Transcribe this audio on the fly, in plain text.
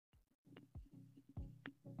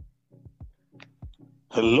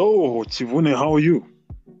Hello, Chivune, how are you?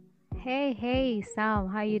 Hey, Sam,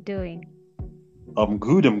 how you doing? I'm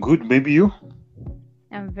good. Maybe you?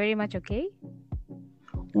 I'm very much okay.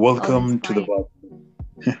 All is Welcome to the fine.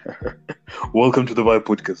 Vibe. Welcome to the Vibe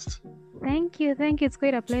podcast. Thank you. It's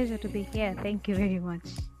quite a pleasure to be here. Thank you very much.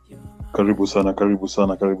 Karibu sana, karibu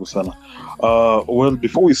sana, karibu sana. Well,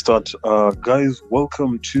 before we start, guys,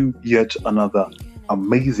 welcome to yet another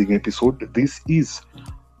amazing episode. This is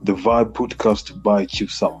the Vibe podcast by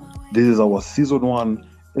Chief Sam. This is our season 1,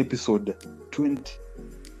 episode 20.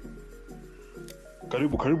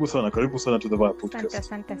 Karibu sana to the Vibe podcast.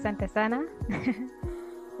 Santa sana.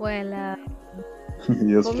 Well,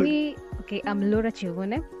 Yes, for please. me, okay, I'm Laura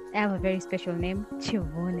Chivune. I have a very special name,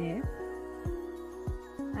 Chivune.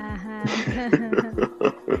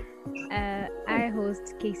 I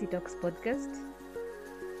host Casey Talks podcast.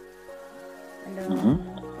 And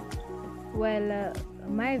well,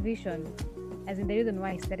 my vision, as in the reason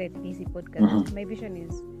why I started Casey podcast, my vision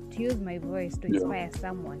is to use my voice to inspire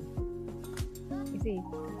someone. You see,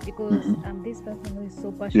 because I'm this person who is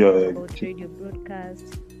so passionate about radio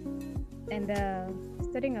broadcast, and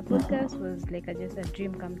starting a podcast was like just a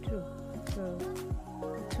dream come true. So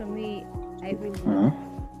to me, I feel good,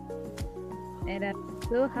 and I'm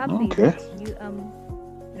so happy that you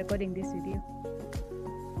recording this with you.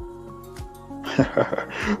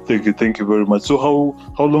 Thank you very much. So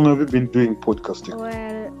how long have you been doing podcasting?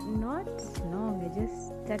 Well, not long. I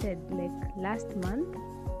just started like last month.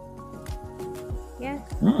 Yes,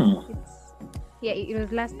 it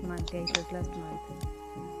was last month. Yeah, it was last month.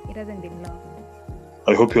 It hasn't been long.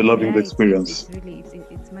 I hope you're loving the experience. It's really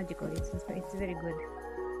magical. It's very good.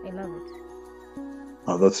 I love it.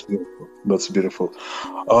 Oh, that's beautiful. That's beautiful.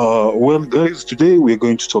 Well, guys, today we're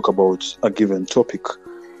going to talk about a given topic.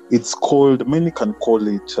 It's called, many can call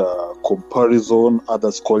it comparison,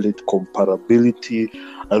 others call it comparability.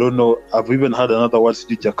 I don't know. I've even had another word,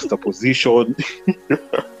 juxtaposition.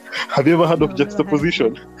 Have you ever heard of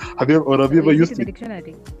juxtaposition? Have you ever used it? In the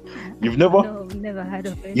dictionary? You've never? No, I've never heard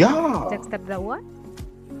of it. Yeah. The what?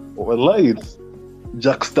 Well, it's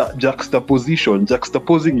juxtaposition,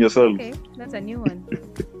 juxtaposing yourself. Okay, that's a new one.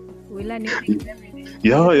 We learn new things every day.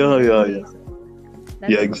 Yeah.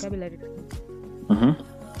 That's vocabulary.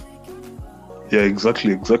 Yeah,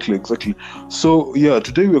 exactly. So,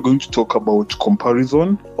 today we're going to talk about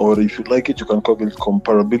comparison, or if you like it, you can call it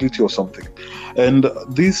comparability or something. And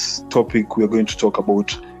this topic, we're going to talk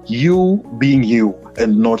about you being you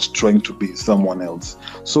and not trying to be someone else.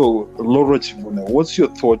 So, Laura Chivune, what's your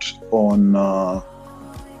thought on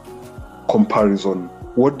comparison?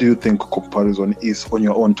 What do you think comparison is on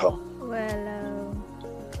your own term? When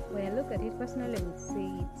I look at it personally, I would say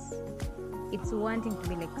it's wanting to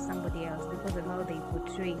be like somebody else because of how they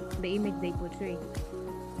portray, the image they portray.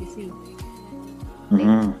 You see,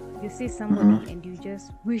 you see somebody and you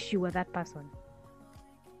just wish you were that person.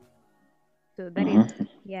 So that is,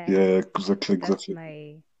 exactly. That's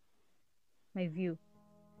my view.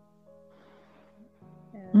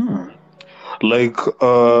 Like,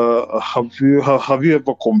 have you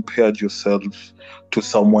ever compared yourself to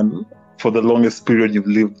someone for the longest period you've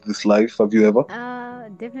lived this life? Have you ever?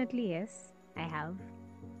 Definitely yes, I have.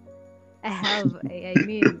 I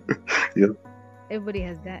mean, everybody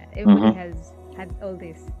has that. Everybody has had all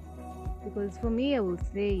this. Because for me, I would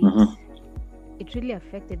say it really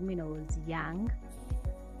affected me when I was young,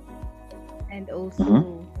 and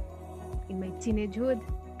also in my teenagehood.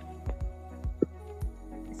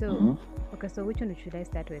 So, okay, so which one should I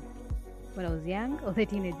start with? When I was young or the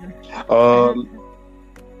teenager?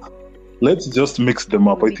 Let's just mix them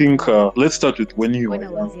up. I think let's start with when you were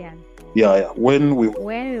young. I was young. Yeah. When we were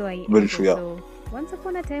very true. Yeah. So once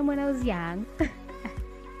upon a time when I was young.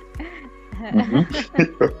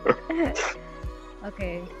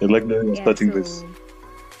 Okay. I like that you're starting this.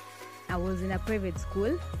 I was in a private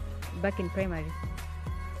school back in primary.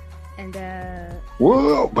 And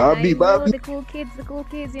whoa, Bobby. The cool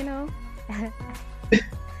kids, you know.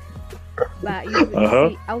 But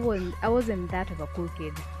see, I wasn't that of a cool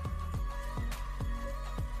kid.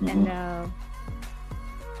 And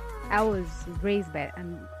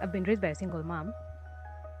I've been raised by a single mom,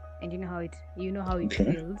 and you know how it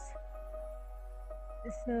feels.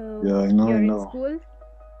 So you're in school,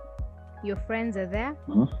 your friends are there.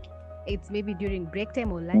 It's maybe during break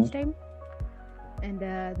time or lunchtime, and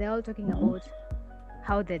they're all talking about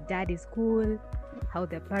how their dad is cool, how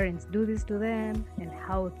their parents do this to them, and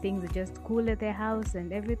how things are just cool at their house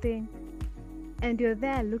and everything. And you're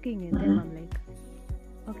there looking at them. I'm like,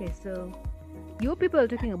 okay, so you people are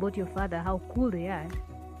talking about your father, how cool they are.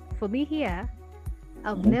 For me here,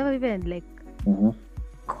 I've never even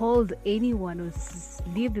called anyone who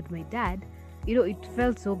lived with my dad, it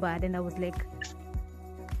felt so bad, and I was like,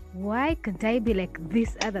 why can't I be like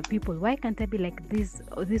these other people? Why can't I be like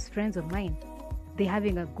these friends of mine? They're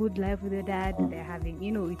having a good life with their dad. They're having,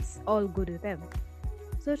 it's all good with them.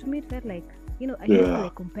 So to me, it felt like, I used to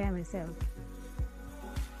like compare myself.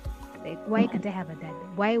 Like, why can't I have a dad?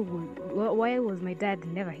 Why was my dad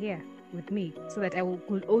never here with me so that I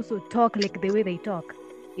could also talk like the way they talk?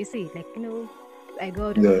 You see, like, I go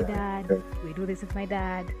out with my dad. We do this with my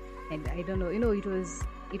dad, and I don't know. It was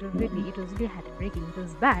really heartbreaking. It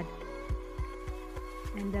was bad,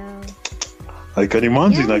 and I can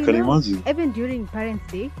imagine. I can imagine. Even during Parents'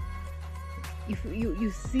 Day, if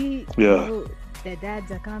you see, the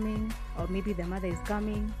dads are coming, or maybe the mother is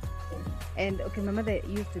coming, and okay, my mother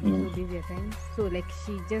used to be so busy at times, so like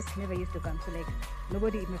she just never used to come. So like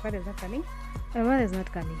my father's not coming, my mother's not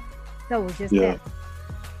coming. That was just there.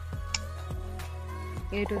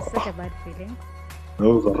 It was such a bad feeling. That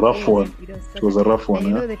was a rough one. It was a rough one.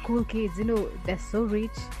 And the cool kids, they're so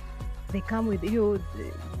rich. They come with, they're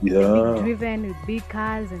being driven with big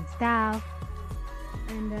cars and stuff.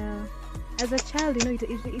 And as a child, it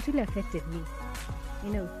really affected me,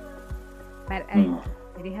 But I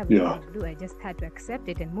didn't have anything to do. I just had to accept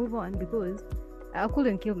it and move on, because I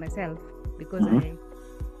couldn't kill myself, because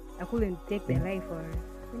I couldn't take their life, or,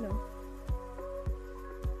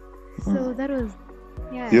 So that was,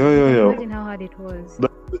 imagine how hard it was.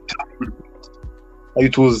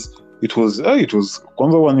 It was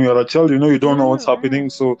Kwanzaa, when you are a child, you don't know what's happening.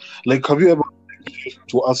 So, like, have you ever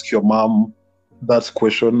to ask your mom that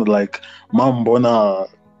question, like, mom, mbona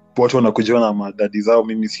watu wanakujiona ma daddy zao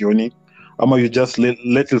mimi sioni? Ama you just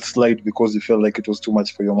let it slide because you felt like it was too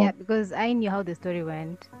much for your mom? Yeah, because I knew how the story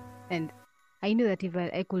went, and I knew that if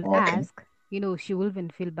I could ask, she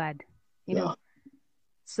wouldn't feel bad,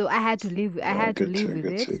 So I had to live. I had to live with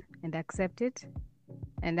it and accept it,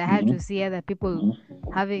 and I had to see other people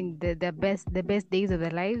having the best days of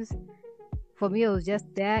their lives. For me, it was just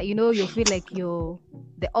there. You feel like you're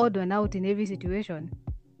the odd one out in every situation.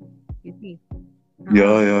 You see.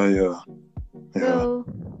 Yeah. So.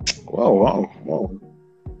 Wow.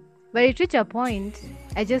 But it reached a point,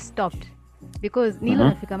 I just stopped, because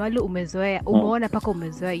nafika mahali umezoea, umeona paka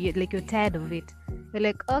umezoea, like you're tired of it. You're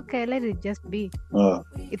like, okay, let it just be.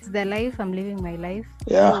 It's the life, I'm living my life.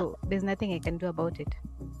 So there's nothing I can do about it.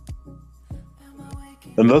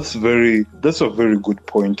 And that's a very good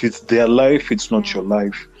point. It's their life, it's not your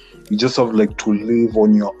life. You just have like to live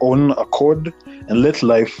on your own accord and let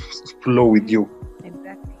life flow with you.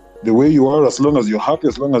 Exactly. The way you are, as long as you're happy,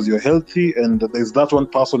 as long as you're healthy, and there's that one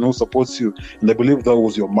person who supports you. And I believe that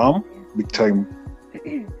was your mom, big time.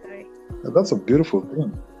 Sorry. That's a beautiful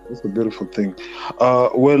thing. That's a beautiful thing.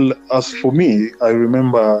 Well, as for me, I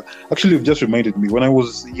remember, actually, you've just reminded me, when I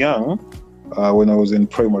was young, when I was in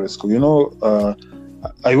primary school,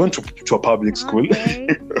 I went to a public school. Okay.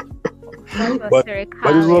 but it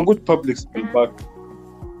was a good public school back.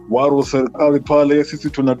 Waro serikali pale, sisi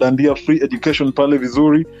tunadandia free education pale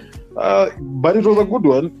vizuri. But it was a good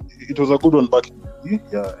one. It was a good one back.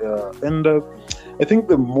 Yeah. And I think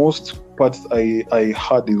the most part I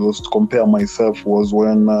had was to compare myself was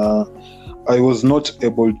when I was not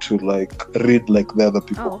able to like read like the other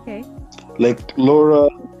people. Oh, okay. Like Laura,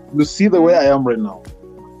 you see the way I am right now.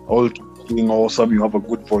 All doing awesome. You have a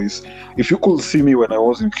good voice. If you could see me when I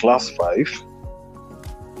was in class 5,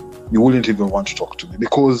 you wouldn't even want to talk to me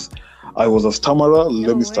because I was a stammerer.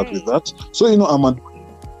 Let me start with that. So I'm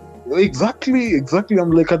exactly.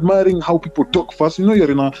 I'm like admiring how people talk fast.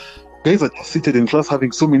 You're guys are just seated in class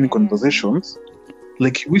having so many conversations.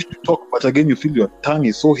 Like you wish to talk, but again you feel your tongue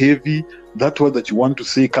is so heavy. That word that you want to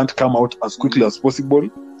say can't come out as quickly as possible.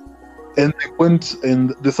 And they went,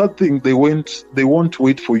 and the sad thing, they won't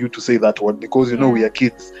wait for you to say that word because we are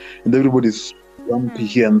kids and everybody's grumpy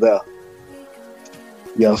here and there.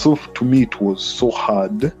 Yeah, so to me it was so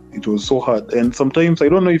hard. And sometimes, I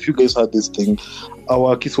don't know if you guys had this thing,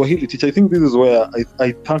 our Kiswahili teacher, I think this is where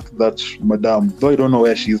I thank that madam, though I don't know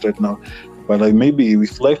where she is right now, but maybe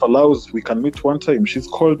if life allows, we can meet one time. She's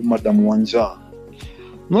called Madam Wanja.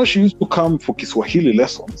 No, she used to come for Kiswahili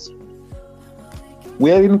lessons.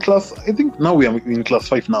 We are in class, I think now we are in class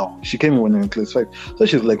 5 now. She came when we were in class 5. So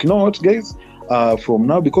she's like, you know what, guys? From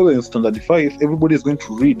now, because we're in standard 5, everybody is going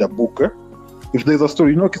to read a book. If there's a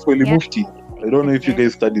story, Kiswahili Mufti. I don't know if you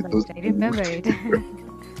guys studied those. I remember it.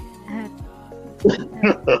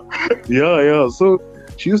 Yeah. So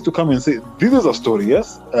she used to come and say, this is a story,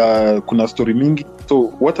 yes? Kuna story mingi.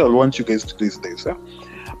 So what I want you guys to do is this.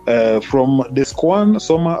 From desk 1,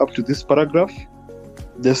 Soma, up to this paragraph,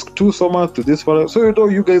 desk 2 soma to this far. So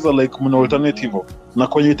you guys are like mna alternate hivyo. Na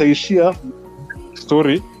kwenye itaishia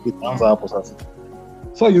story itaanza hapo sasa.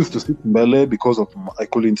 So I used to sit mbele because of I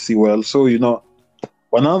couldn't see well. So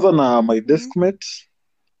wanaanza na my desk mate,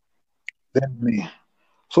 then me.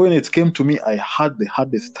 So when it came to me, I had the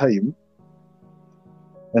hardest time.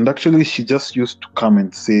 And actually, she just used to come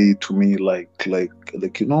and say to me, like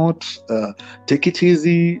you know what, take it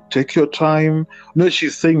easy, take your time. No,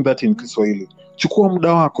 she's saying that in Kiswahili. Chukua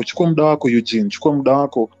muda wako Eugene, chukua muda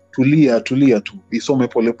wako, tulia tu, isome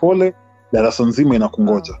pole pole, darasa nzima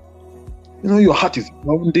inakungoja. Your heart is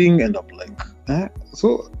pounding, and I'm like,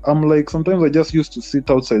 So I'm like, sometimes I just used to sit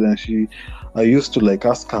outside, and I used to like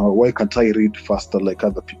ask her, why can't I read faster like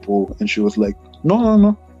other people? And she was like,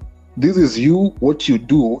 no. This is you. What you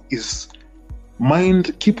do is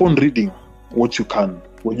keep on reading what you can.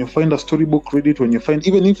 When you find a storybook, read it. When you find,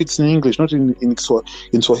 even if it's in English, not in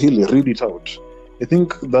Swahili, read it out. I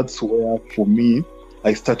think that's where, for me,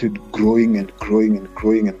 I started growing and growing.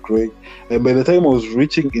 And by the time I was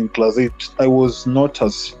reaching in class 8, I was not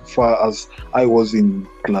as far as I was in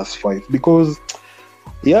class 5. Because,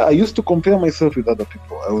 I used to compare myself with other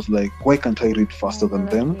people. I was like, why can't I read faster than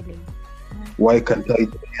them? Really. Why can't I?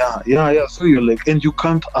 Yeah. So you're like, and you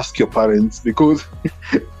can't ask your parents because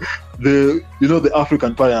the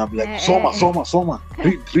African parent, I'm like, soma,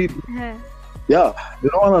 read. Yeah, they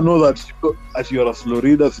don't want to know that you're a slow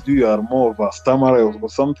reader, you are more of a stammerer or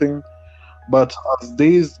something. But as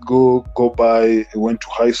days go by, I went to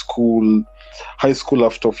high school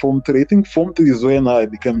after Form 3. I think Form 3 is when I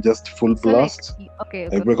became just full blast. Okay,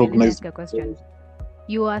 I recognized. Let me ask you a question.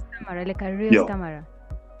 You are a stammerer, like a real stammerer?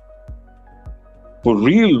 For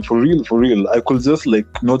real. I could just like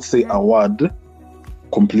not say a word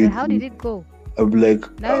completely. So how did it go? I'm like,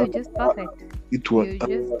 now you're just perfect. It was.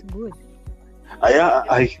 You're just good.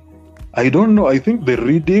 I don't know. I think the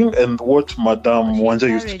reading and what Madame Wanja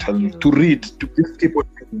used to tell me to read, to just keep on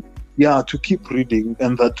reading. Yeah, to keep reading,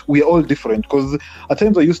 and that we are all different. Because at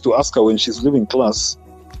times I used to ask her when she's leaving class,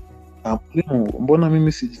 mbona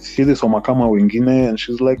mimi siwezi soma kama wengine? And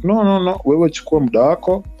she's like, no, wewe chukua muda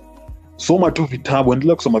wako, soma tu vitabu,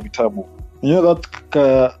 endelea kusoma vitabu.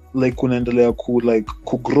 That like unaendelea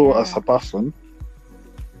ku grow as a person,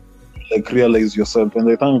 like realize yourself. And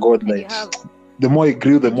I thank God, like the more I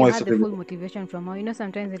grew, the more I started. The full motivation from her.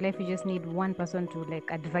 Sometimes in life you just need one person to like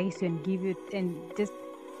advise you and give you and just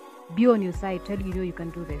be on your side, tell you you can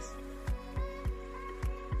do this.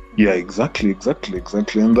 Yeah, exactly.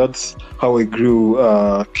 And that's how I grew,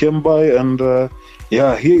 came by, and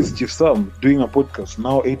here is Chief Sam doing a podcast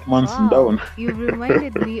now 8 months down. You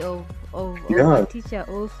reminded me of a teacher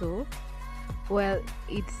also. Well,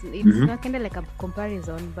 it's not kind of like a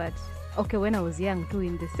comparison, but okay, when I was young too,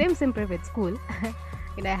 in the same private school,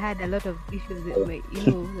 and I had a lot of issues with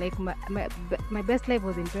like my best life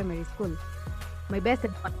was in primary school. My best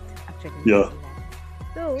actually. Yeah.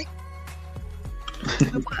 So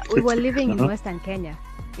we were living in Western Kenya.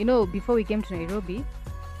 Before we came to Nairobi,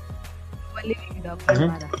 we were living with our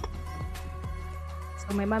grandmother.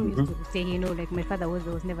 So my mom used to say, like my father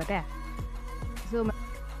was never there. So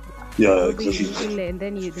exactly. And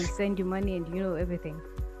then they send you money and everything.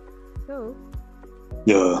 So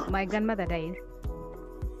my grandmother died,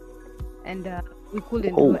 and we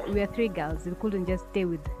couldn't. We were 3 girls. We couldn't just stay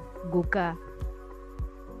with Goka.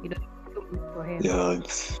 For him.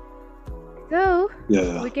 So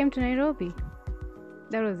we came to Nairobi.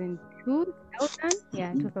 That was in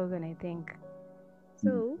 2000. 2000 I think.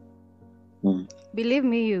 So believe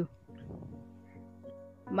me,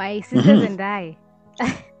 my sisters and I,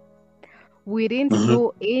 we didn't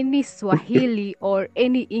know any Swahili or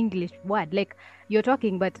any English word. Like you're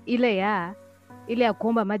talking, but ile ya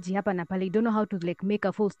kuomba maji hapa na pale. You don't know how to like make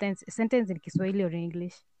a full sentence in Kiswahili or in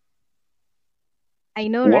English. I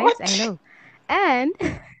know, what? Right? I know. And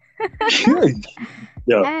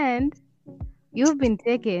and you've been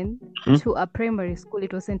taken to a primary school.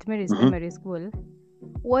 It was St. Mary's Primary School,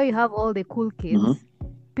 where you have all the cool kids.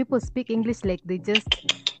 People speak English like they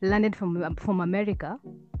just landed from America,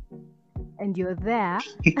 and you're there.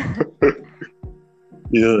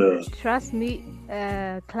 Trust me,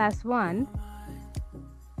 class 1,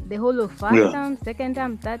 the whole of first term, second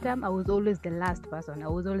term, third term, I was always the last person.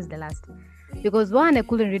 Because 1, I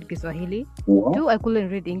couldn't read Kiswahili. 2, I couldn't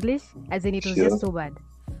read English. As in, it was just so bad.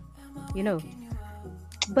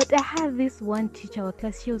 But I had this one teacher or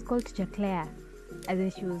class. She was called Teacher Claire. As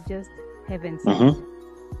in, she was just heaven sent.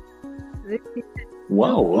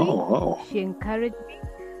 Wow. She encouraged me.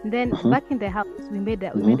 Then back in the house, we made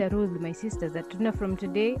a rule with my sisters that from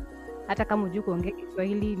today, hata kama hujui kuongea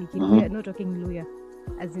Kiswahili, no talking Luya.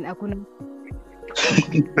 As in, hakuna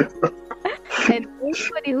And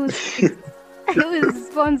anybody who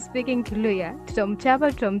responds speaking Kiluya,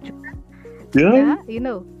 tutamchapa, Yeah. you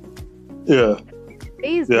know, Yeah.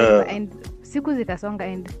 days Yeah. and siku zikasonga,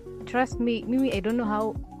 and trust me, Mimi, I don't know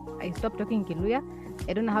how I stopped talking Kiluya.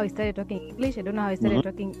 I don't know how I started talking English. I don't know how I started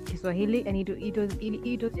talking Kiswahili, and it was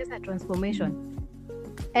just a transformation.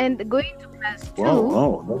 And going to class 2,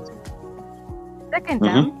 Wow. second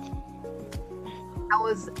term, I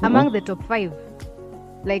was among the top 5.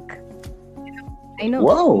 Like, I know.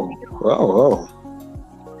 Wow.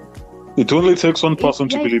 It only takes one person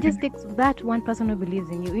to believe in you. It just takes that one person who believes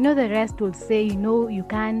in you. You know, the rest will say, you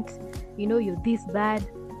can't, you're this bad.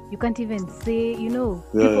 You can't even say, people,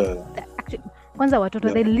 actually, kwanza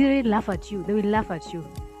watoto, they literally laugh at you. They will laugh at you,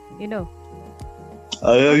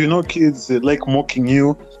 kids, they like mocking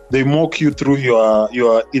you. They mock you through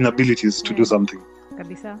your inabilities to do something.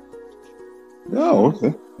 Kabisa. Yeah,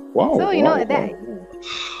 okay. Wow. So, that.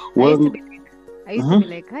 Well, I used to be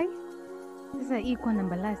like, hi. Sasa iko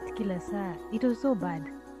number last kila saa. It was so bad.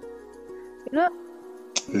 Yeah,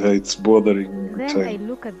 it's bothering me. Then I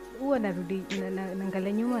look at huwa narudi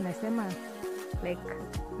naangalia nyuma nasema like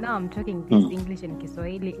now I'm talking this English and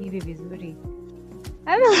Kiswahili hivi vizuri.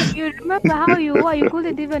 I don't know if you remember how you were. You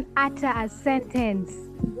couldn't even utter a sentence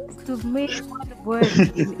to make one word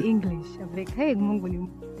in English. I'm like, hey, Mungu ni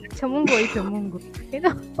Mungu aitwa Mungu.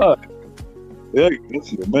 Yeah,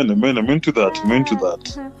 man, I'm into that.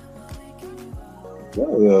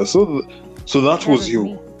 Yeah. So that was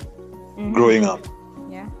you growing up.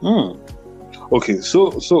 Yeah. Okay,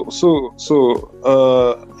 so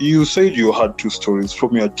you said you had 2 stories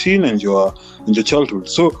from your teen and your childhood.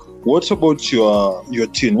 So what about your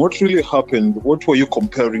teen? What really happened? What were you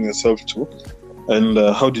comparing yourself to? And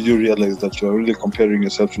how did you realize that you are really comparing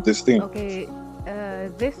yourself to this thing? Okay,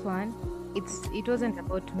 this one, it wasn't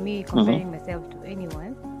about me comparing myself to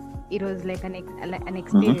anyone. It was like an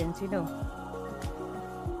experience,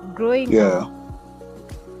 growing up,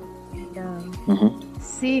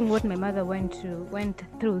 seeing what my mother went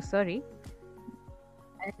through.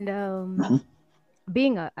 And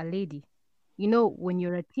being a lady, when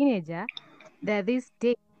you're a teenager, there are these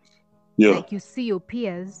days, like you see your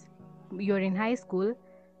peers, you're in high school,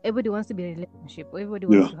 everybody wants to be in a relationship, everybody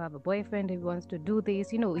wants to have a boyfriend, everybody wants to do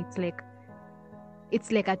this,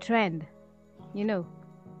 it's like a trend,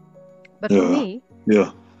 But for me,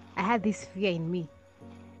 I had this fear in me.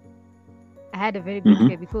 I had a very big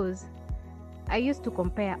fear because I used to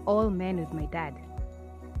compare all men with my dad.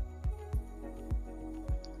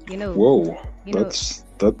 Whoa, that's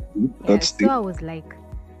deep. So I was like,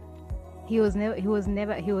 he was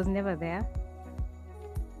never there.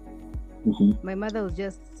 My mother was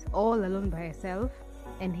just all alone by herself,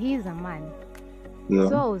 and he's a man.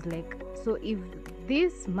 So I was like, so if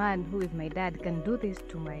this man who is my dad can do this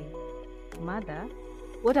to my mother,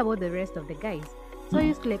 what about the rest of the guys? So I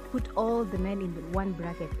used to put all the men in one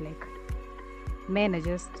bracket, men are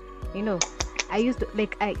just, I used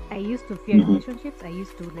to fear relationships. I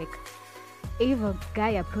used to if a guy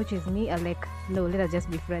approaches me, I'm like, no, let us just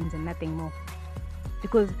be friends and nothing more,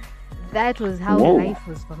 because that was how life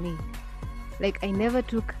was for me. I never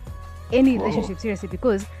took any relationship seriously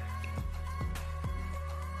because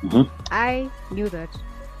I knew that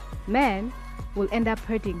men will end up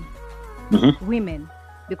hurting women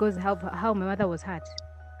because how my mother was hurt.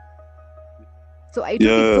 So I took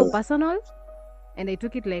it so personal, and I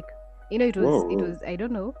took it it was I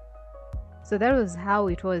don't know. So that was how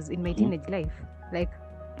it was in my teenage life.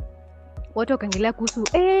 Watu wakangelea kuhusu,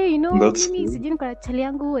 mimi sijui niko chali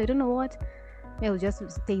yangu, I don't know what. I will just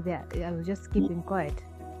stay there. I was just keeping quiet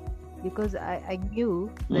because I knew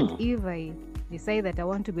that if I decide that I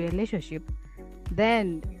want to be in a relationship,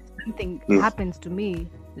 then something happens to me,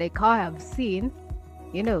 like how I have seen,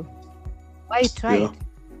 why try it?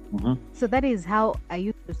 So that is how I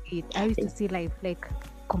used to see it. I used to see life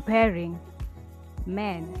comparing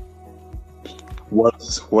men.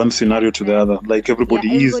 One scenario to the other,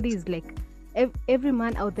 everybody is every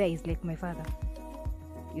man out there is like my father.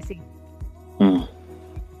 You see.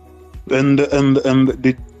 And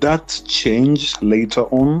did that change later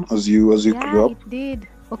on as you grew up? It did.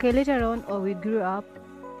 Okay, later on, we grew up.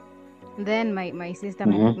 Then my sister,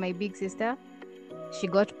 my big sister, she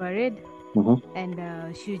got married,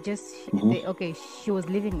 and she's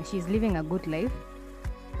living a good life.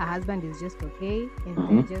 Her husband is just okay,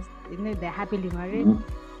 and they're happily married.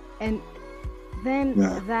 And then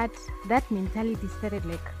that mentality started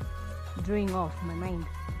drawing off my mind.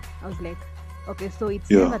 I was like, okay, so it's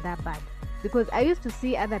never that bad, because I used to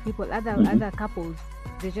see other people, other couples,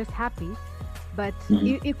 they're just happy, but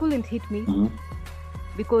it couldn't hit me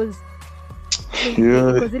because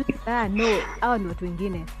Yeah. because no, hawa ni watu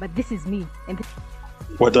wengine, but this is me, and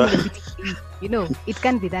What you know, it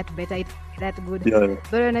can't be that better, it can't be that good. Yeah.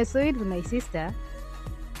 But when I saw it with my sister,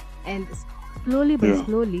 and slowly by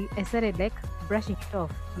slowly, I started like brushing it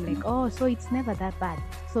off. I'm like, oh, so it's never that bad.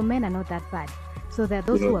 So men are not that bad. So there are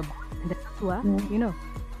those who are bad, and there are those who are, you know.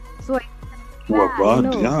 So who are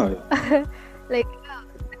bad, you know, like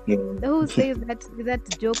who says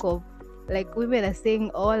that joke of like women are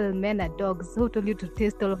saying all men are dogs? Who told you to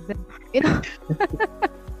taste all of them? You know.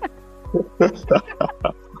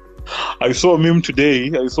 I saw a meme today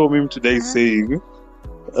saying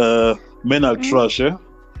men are trash,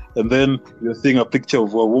 and then you're seeing a picture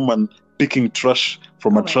of a woman picking trash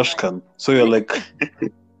from a trash can. So you're like,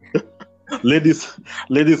 ladies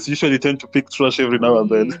usually tend to pick trash every now and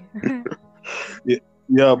then.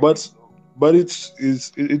 Yeah, but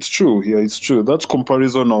it's true. Yeah, it's true. That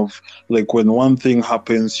comparison of like when one thing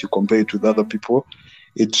happens, you compare it with other people.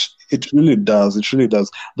 It really does. It really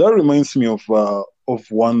does. That reminds me of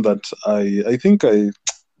one that I think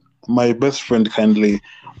my best friend kindly,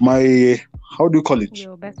 how do you call it?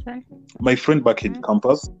 Your best friend? My friend back in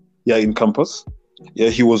campus. Yeah, in campus. Yeah,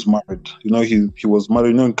 he was married. You know, he was married.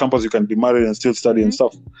 You know, in campus you can be married and still study and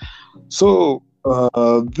stuff. So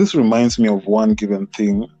this reminds me of one given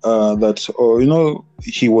thing that you know,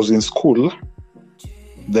 he was in school,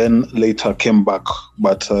 then later came back,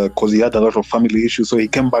 but because he had a lot of family issues, so he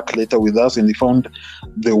came back later with us, and he found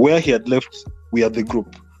where he had left, we had the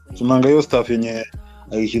group. So nangayo stuff yenye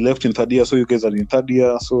he left in third year, so you guys are in third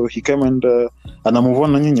year, so he came and move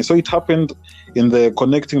on na nyinyi. So it happened in the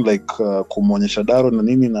connecting, like kumonyesha daro na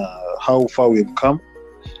nini na how far we've come,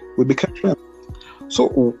 we became friends. So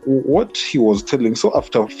what he was telling, so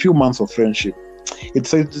after a few months of friendship, it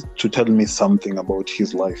started to tell me something about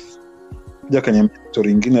his life. Like I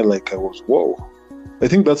was, whoa. I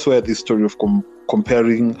think that's where this story of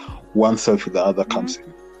comparing oneself with the other comes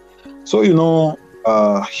in. So, you know,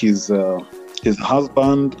 his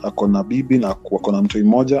husband, akona bibi na akona mtu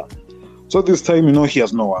mmoja. So this time, you know, he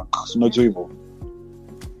has no work. So no job.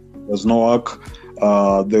 He has no work.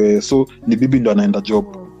 So ni bibi ndo anaenda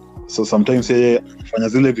job. So sometimes yeye fanya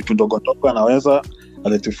zile vitu ndogo ndogo anaweza,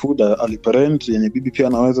 alete food, aliparent, yenye bibi pia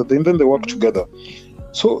anaweza, then they work together.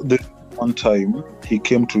 So the one time he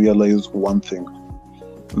came to realize one thing,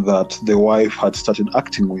 that the wife had started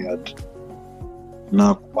acting weird.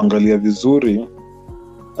 Na kuangalia vizuri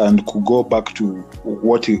and could go back to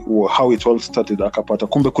how it all started, akapata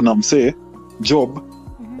kumbe kuna msee job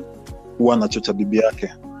wanachocha bibi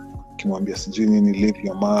yake kimwambia sijui nini, leave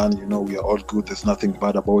your man, you know, we are all good, there's nothing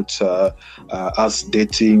bad about us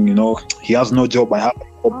dating, you know, he has no job, I have a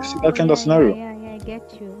job. You see that kind of scenario? Yeah, I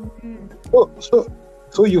get you.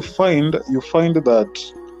 So you find that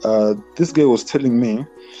this guy was telling me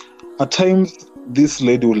at times this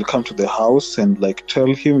lady will come to the house and like tell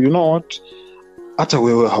him, you know what, hata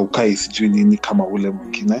wewe haukai sijui nini kama ule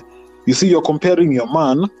mwingine. You see, you're comparing your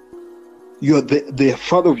man, you're the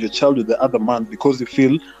father of your child with the other man because you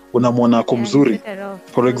feel unamwona ako mzuri.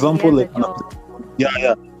 For example, like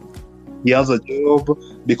he has a job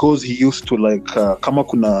because he used to like kama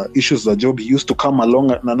kuna issues za job, he used to come along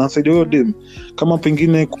na nasaidia huyo dem. Kama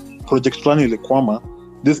pengine project plan ilikwama,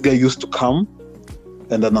 this guy used to come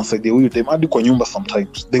and anasaidia huyo dem hadi kwa nyumba.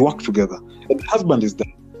 Sometimes they work together and the husband is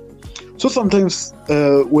there. So sometimes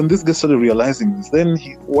when this guy started realizing this, then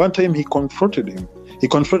one time he confronted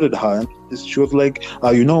her, and she was like,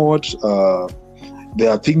 you know what, there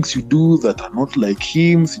are things you do that are not like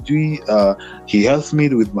him. He helps me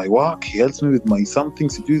with my work, he helps me with my something.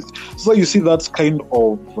 So you see that kind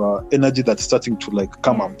of energy that's starting to like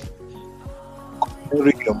come up.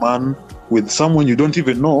 Comparing your man with someone you don't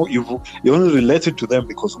even know, you only related to them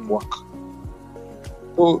because of work.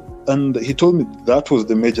 So, and he told me that was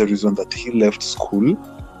the major reason that he left school,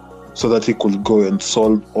 so that he could go and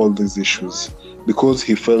solve all these issues, because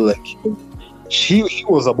he felt like he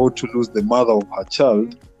was about to lose the mother of her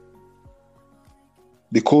child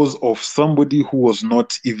because of somebody who was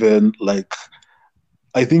not even like,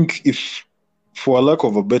 I think, if for a lack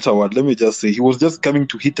of a better word, let me just say, he was just coming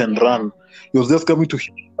to hit and run. He was just coming to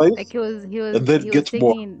hit and like he was and then get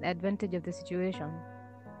taking advantage of the situation.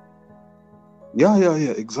 Yeah,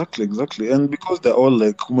 exactly. And because they're all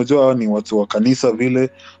like, umejua ni watu wa kanisa vile,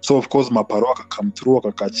 so of course maparo wakakam through,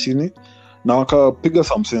 wakakaa chini na wakapiga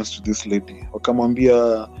some sense to this lady,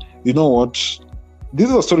 wakamwambia, you know what, this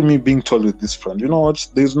is a story me being told with this friend, you know what,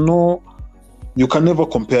 you can never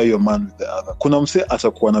compare your man with the other. Kuna mse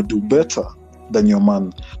atakuwa na do better than your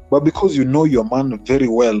man, but because you know your man very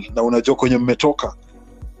well na unajua kwenye mmetoka,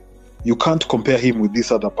 you can't compare him with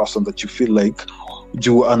this other person that you feel like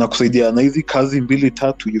juu anakusaidia na hizi kazi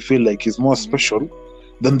 2-3, you feel like he's more special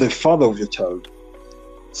than the father of your child.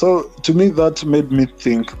 So to me that made me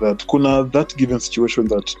think that kuna that given situation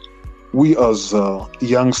that we as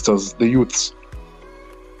youngsters, the youths,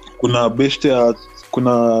 kuna best ya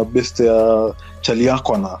chali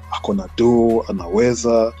yako akona do,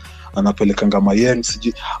 anaweza anapelekanga mayeng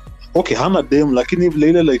siji. Okay, hana dem lakini vile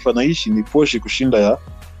ile life anaishi ni poshi kushinda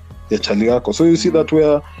ya chali yako. So you see that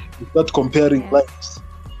where you start comparing lives.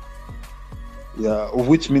 Yeah, of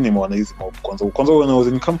which minimum wanaizi mob kwanza when I was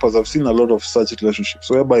in campus I've seen a lot of such relationships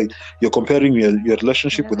whereby you're comparing your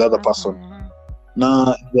relationship with other person.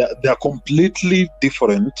 Now they are completely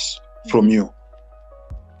different from you.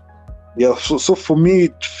 Yeah, so for me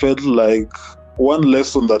it felt like one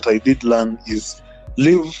lesson that I did learn is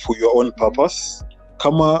live for your own purpose.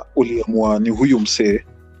 Kama uliamua ni huyu msee,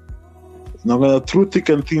 na through thick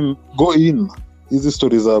and thin go in. Hizi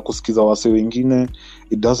stories za kusikiza wase wengine,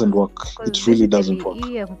 it doesn't work. It really doesn't work.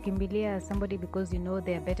 Hii ya kukimbilia somebody because you know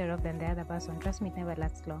they are better off than the other person, trust me, it never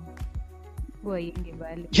lasts long. Go ingi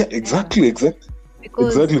bali. Yeah, exactly.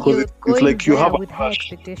 Because it's like you have with high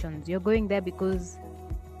expectations. You're going there because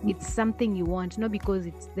it's something you want, not because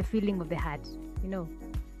it's the feeling of the heart, you know.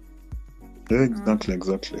 Yeah,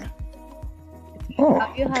 exactly. Oh,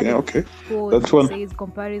 okay. That one says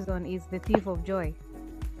comparison is the thief of joy.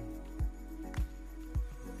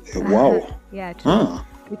 Wow. Yeah, true.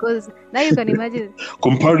 Because now you can imagine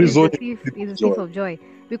comparison is the thief of joy.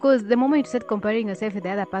 Because the moment you start comparing yourself with the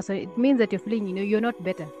other person, it means that you're feeling, you're not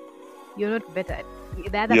better. You're not better.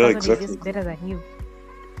 The other person is just better than you.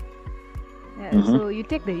 Yeah, so you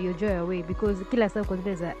take your joy away because kila saa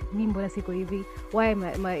considers mimi mbona siko hivi, why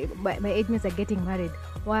my age mates are getting married,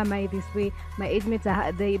 why am I this way, my age mates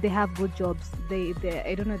they have good jobs, they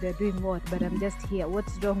I don't know they're doing what, but I'm just here,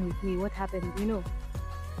 what's wrong with me, what happened,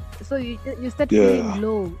 so you start feeling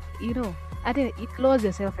low, I think it lowers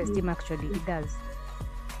your self-esteem. Actually it does.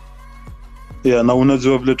 Yeah, na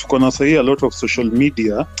unajua vile tuko na sahi a lot of social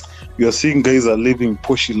media, you are seeing guys are living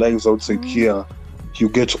poshy lives outside here. You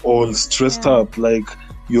get all stressed up, like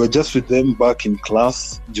you are just with them back in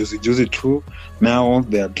class, juicy true. Now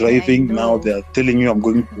they are driving, now they are telling you I'm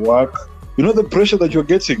going to work. You know the pressure that you're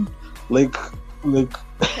getting? Like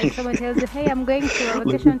someone tells you, hey, I'm going to a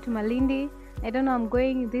vacation to Malindi. I don't know, I'm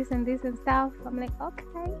going this and stuff. I'm like,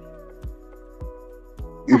 okay.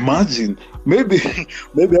 Imagine, maybe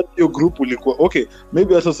at your group will go, okay,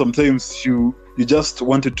 maybe also sometimes you just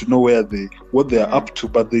wanted to know what they are up to,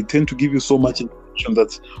 but they tend to give you so much information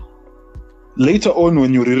that later on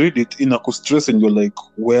when you reread it in a stress and you're like,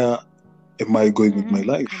 where am I going with my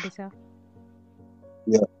life?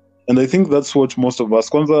 Yeah, and I think that's what most of us,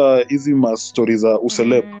 kwanza hizi ma stories za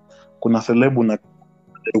useleb, kuna celebu na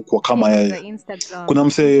kwa kama yeye, kuna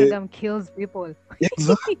Instagram kills people.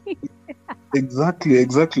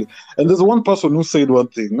 Exactly. And there's one person who said one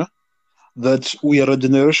thing, that we are a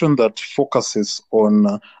generation that focuses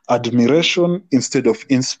on admiration instead of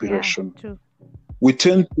inspiration. Yeah, true. We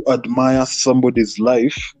tend to admire somebody's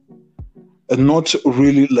life and not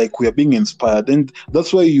really like we are being inspired. And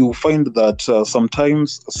that's why you find that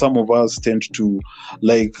sometimes some of us tend to,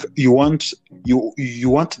 like, you want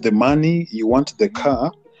the money, you want the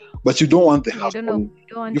car, but you don't want the hustle. You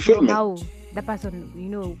don't know how the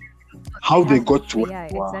person, how they got to it. Yeah,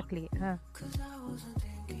 exactly.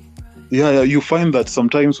 Yeah, you find that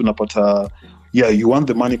sometimes unapata, you want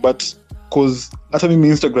the money, but because hata mimi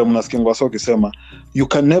Instagram unasikia wasa wakisema you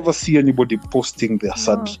can never see anybody posting their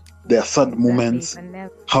sad moments,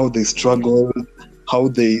 how they struggled, how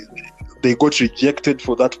they got rejected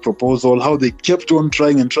for that proposal, how they kept on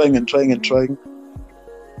trying.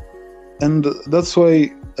 And that's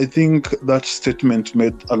why I think that statement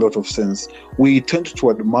made a lot of sense. We tend to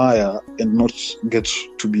admire and not get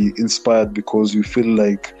to be inspired because we feel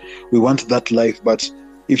like we want that life. But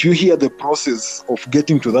if you hear the process of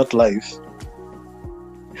getting to that life,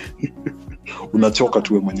 unachoka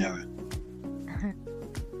tuwe mwenyewe.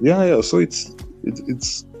 Yeah. So it's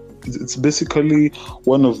basically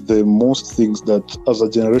one of the most things that as a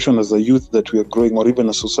generation, as a youth that we are growing, or even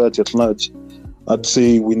a society at large, I'd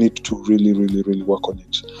say we need to really, really, really work on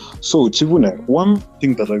it. So, Chivune, one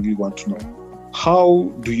thing that I really want to know,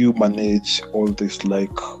 how do you manage all this,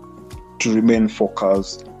 like, to remain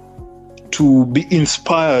focused, to be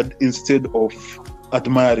inspired instead of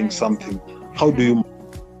admiring something? How do you,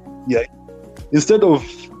 instead of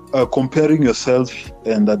comparing yourself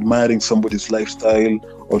and admiring somebody's lifestyle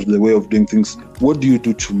or the way of doing things, what do you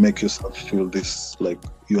do to make yourself feel this, like,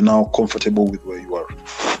 you're now comfortable with where you are?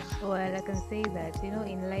 Well, I can say that,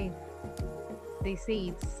 in life, they say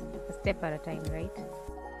it's a step at a time, right?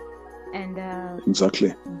 And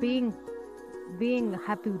exactly. being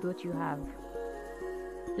happy with what you have.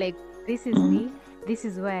 Like, this is me, this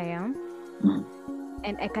is where I am,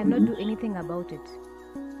 and I cannot do anything about it.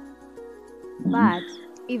 But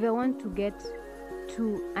if I want to get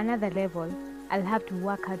to another level, I'll have to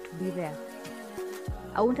work hard to be there.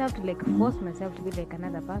 I won't have to like force myself to be like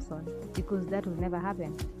another person, because that will never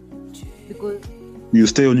happen. Because you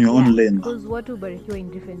stay on your own lane. Because what will barikiwa in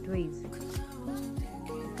different ways.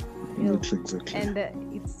 Exactly. And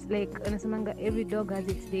it's like anasemanga, every dog has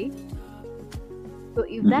its day. So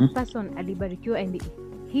if that person alibarikiwa and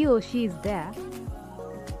he or she is there,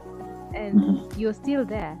 and you're still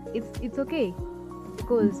there, it's okay,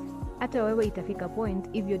 because hata wewe itafika point,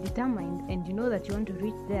 if you're determined and you know that you want to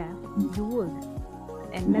reach there, you will,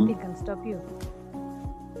 and nothing can stop you.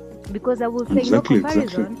 Because I will say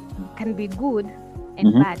comparison can be good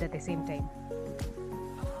and bad at the same time.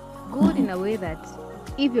 Good in a way that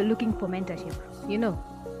if you're looking for mentorship,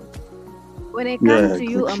 when I come to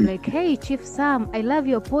you, I'm like, hey, Chief Sam, I love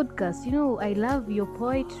your podcast. I love your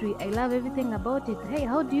poetry. I love everything about it. Hey,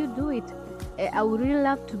 how do you do it? I would really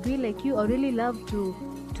love to be like you. I really love to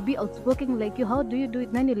be outspoken like you. How do you do it?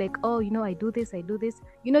 And then you're like, oh, I do this.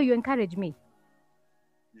 You encourage me.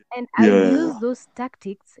 And I use those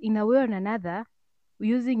tactics in a way or another,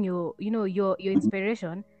 using your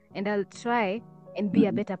inspiration, and I'll try and be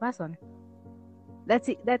a better person. That's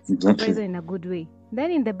it. That's comparison in a good way.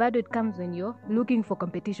 Then in the bad way, it comes when you're looking for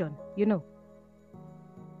competition,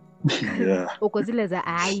 uko zile za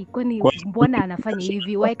kwani mbona anafanya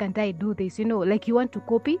hivi, why can't I do this, like you want to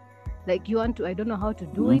copy, like you want to, I don't know how to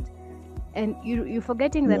do it, and you're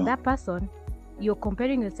forgetting that person you're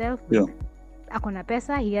comparing yourself with, akona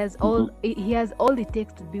pesa, he has all it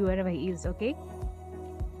takes to be wherever he is, okay?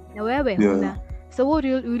 Na wewe huna, so what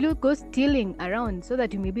will you go stealing around so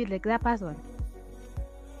that you may be like that person?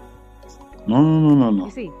 No. You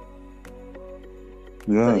see?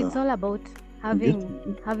 So it's all about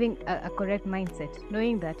having a correct mindset,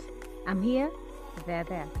 knowing that I'm here, they're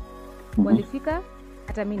there. Walifika,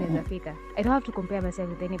 hata mimi naweza fika. I don't have to compare myself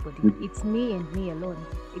with anybody. It's me and me alone.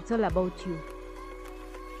 It's all about you.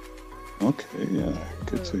 Okay, yeah,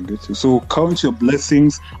 get you. So count your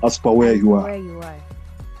blessings as per where you are. Where you are.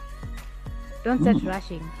 Don't start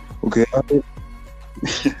rushing. Okay.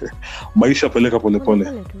 Maisha peleka pole pole.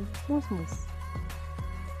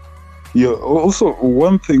 Yeah. Also,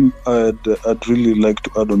 one thing I'd really like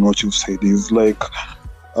to add on what you've said is like,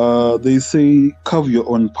 they say carve your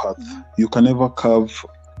own path. You can never carve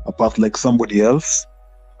a path like somebody else,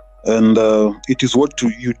 and it is what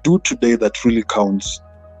you do today that really counts.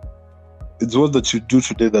 It's what that you do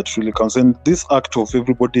today that really counts. And this act of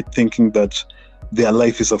everybody thinking that their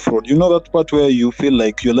life is a fraud, that part where you feel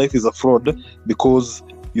like your life is a fraud because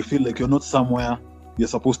you feel like you're not somewhere you're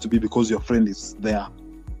supposed to be because your friend is there.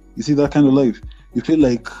 You see that kind of life? You feel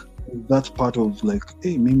like that part of like,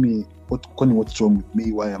 hey, Mimi, what's wrong with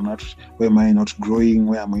me? Why am I not growing?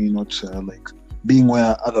 Why am I not like being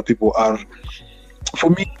where other people are? For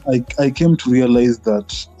me, I came to realize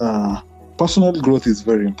that personal growth is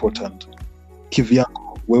very important.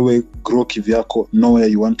 Kivyako, wewe grow kivyako, know where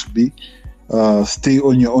you want to be. Stay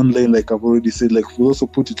on your own lane, like I've already said. Like we also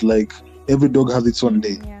put it like every dog has its own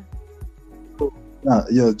day.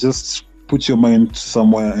 Yeah. Just put your mind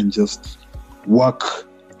somewhere and just work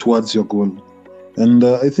towards your goal. And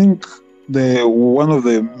I think one of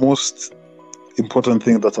the most important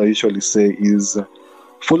things that I usually say is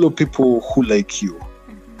follow people who like you.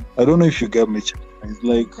 I don't know if you get me. It's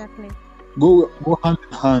like go hand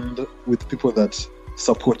in hand with people that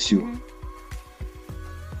support you.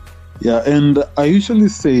 Yeah, and I usually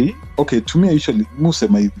say, okay, to me I usually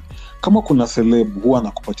musema hivi, kama kuna celeb huwa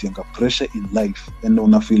anakupatianga pressure in life and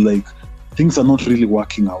una feel like things are not really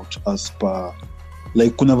working out as per,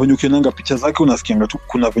 like kuna venye ukienanga picha zake unasikianga tu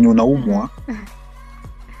kuna venye unaumwa,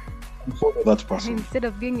 follow that person. Instead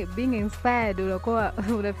of being inspired,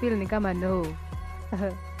 una feel ni kama no.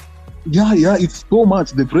 Yeah, it's so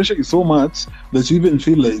much, the pressure is so much that you even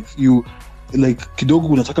feel like you like kidogo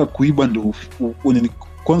unataka kuiba ndo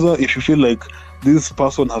kwanza. If you feel like this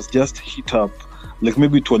person has just hit up, like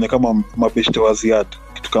maybe tuone kama mabeshte wa ziad,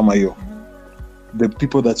 kitu kama hiyo, the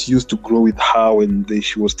people that used to grow with her when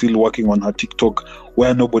she was still working on her TikTok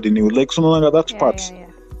where nobody knew, like so no longer that part.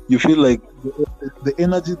 You feel like the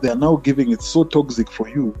energy they are now giving, it's so toxic for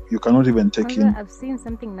you, you cannot even take in. I've seen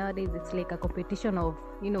something nowadays, it's like a competition of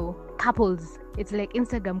couples. It's like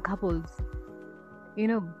Instagram couples,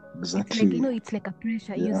 exactly. It's like it's like a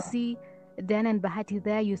pressure. You see Dan and Bahati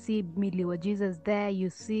there, you see Millie or Jesus there, you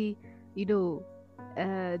see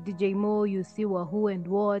DJ Mo, you see who and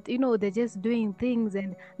what, they're just doing things,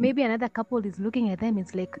 and maybe another couple is looking at them.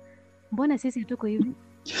 It's like, mbona sisi tuko hivi?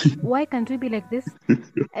 Why can't we be like this?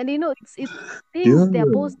 And it's things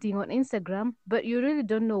they're posting on Instagram, but you really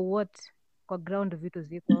don't know what ground vitu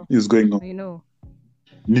ziko is going on.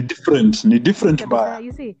 Ni different Kabisa,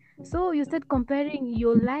 you see. So you start comparing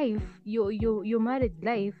your life, your marriage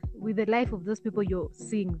life with the life of those people you're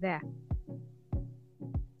seeing there.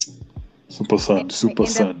 Super sad.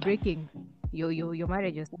 End up breaking your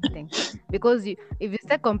marriage or something. Because if you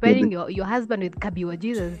start comparing your husband with Kabiwa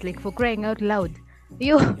Jesus, like, for crying out loud,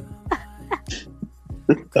 you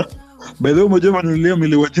by the way,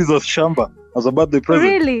 Miliwa Jesus Shamba as a birthday present.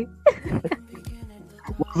 Really?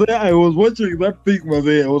 I was watching that thing,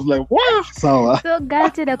 I was like, wow, sawa. So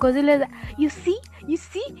gutted, because you see,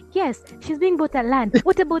 yes, she's being bought a land.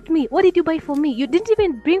 What about me? What did you buy for me? You didn't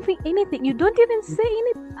even bring me anything. You don't even say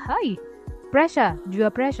anything. Hi. Pressure. You are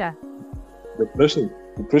pressure. The pressure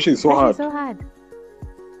is so hard. It's so hard.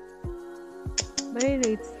 But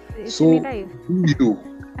really, it's so life.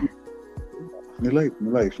 Life.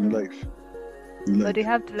 But you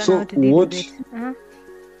have to learn how to deal with it. Uh-huh.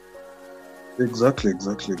 Exactly.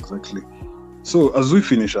 So as we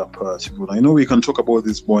finish up, Chivune, I know we can talk about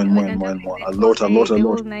this more and more. A lot. The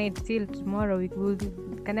whole night till tomorrow, we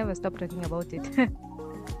can never stop talking about it.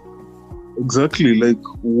 Exactly. Like,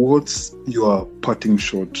 what's your parting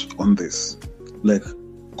shot on this? Like,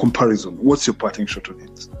 comparison. What's your parting shot on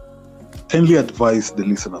it? Kindly advise the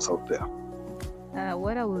listeners out there.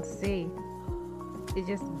 What I will say is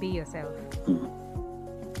just be yourself. Mm-hmm.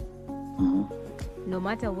 No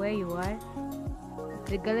matter where you are,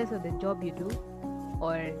 regardless of the job you do,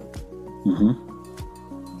 or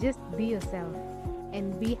just be yourself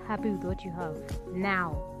and be happy with what you have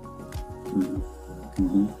now.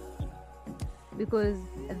 Mm-hmm. Because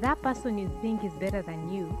that person you think is better than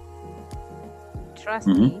you, trust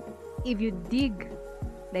me, if you dig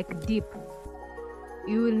like deep,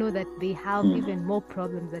 you will know that they have even more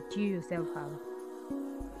problems that you yourself have.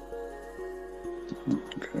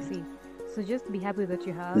 Okay. See, so just be happy that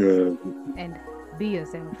you have and be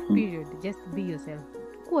yourself. Period. Just be yourself.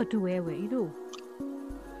 Kuwa tu wewe, you know.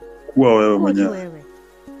 Kuwa tu wewe.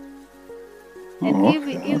 And if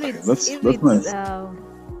it's nice.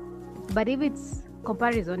 But if it's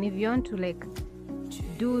comparison, if you want to like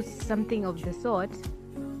do something of the sort,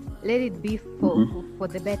 let it be for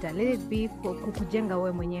the better. Let it be for kukujenga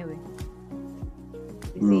wewe mwenyewe.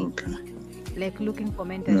 You see, like looking for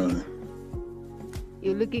mentorship. Yeah.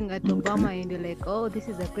 You're looking at Obama and you're like, oh, this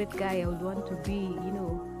is a great guy. I would want to be,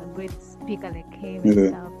 a great speaker like him and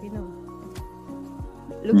stuff,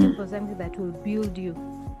 Looking for something that will build you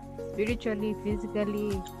spiritually,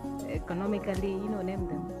 physically, economically, name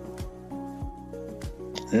them.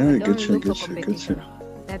 Yeah, I get you.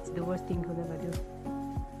 That's the worst thing you'll ever do.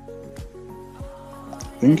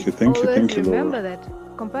 Thank you, remember that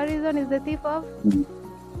comparison is the thief of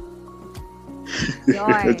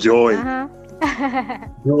joy. Uh-huh.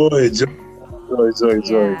 Joy.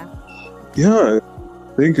 Yeah.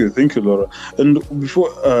 Thank you, Laura. And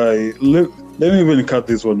before let me even cut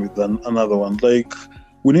this one with another one. Like,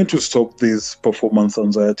 we need to stop this performance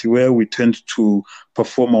anxiety where we tend to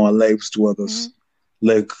perform our lives to others.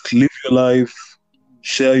 Like, live your life,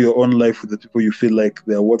 share your own life with the people you feel like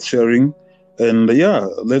they're worth sharing. And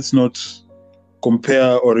let's not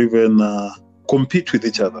compare or even compete with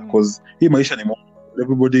each other, because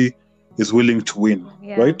everybody is willing to win,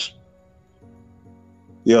 right?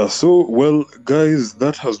 Yeah, so, well, guys,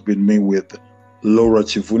 that has been me with Laura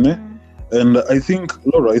Chivune. And I think,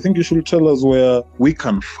 Laura, you should tell us where we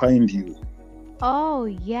can find you. Oh,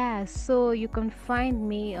 yeah. So you can find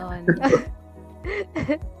me on...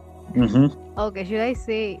 Okay, should I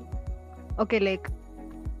say... Okay, like,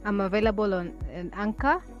 I'm available on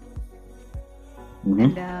Anchor.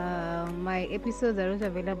 And my episodes are also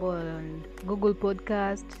available on Google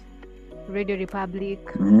Podcast, Radio Republic,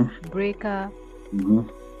 Breaker,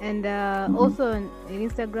 and also on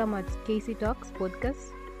Instagram at Casey Talks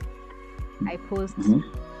Podcast. I post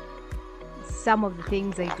some of the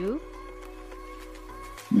things I do,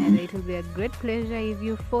 and it will be a great pleasure if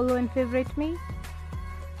you follow and favorite me,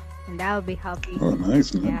 and I'll be happy. Oh,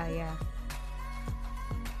 nice. Yeah.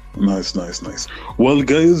 Nice. Well,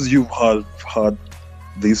 guys, you've had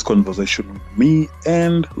this conversation with me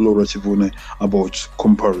and Laura Chivune about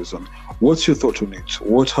comparison. What's your thought on it?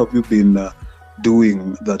 What have you been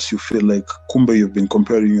doing that you feel like kumbe you've been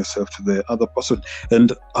comparing yourself to the other person?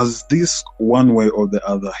 And has this one way or the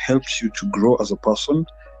other helped you to grow as a person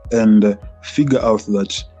and figure out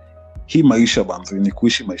that hii maisha banzo ni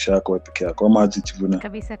kuishi maisha yako peke yako ama aje Chivune?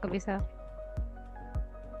 Kabisa.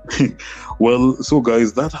 Well, so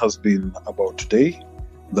guys, that has been about today.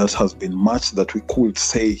 That has been much that we could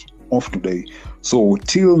say of today. So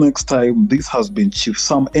till next time, this has been Chief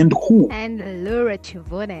Sam and who? And Laura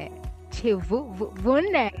Chivune.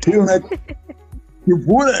 Chivune. Till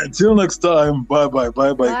next time. Bye guys.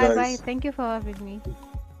 Bye. Thank you for having me.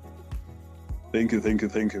 Thank you. See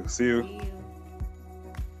you. See you.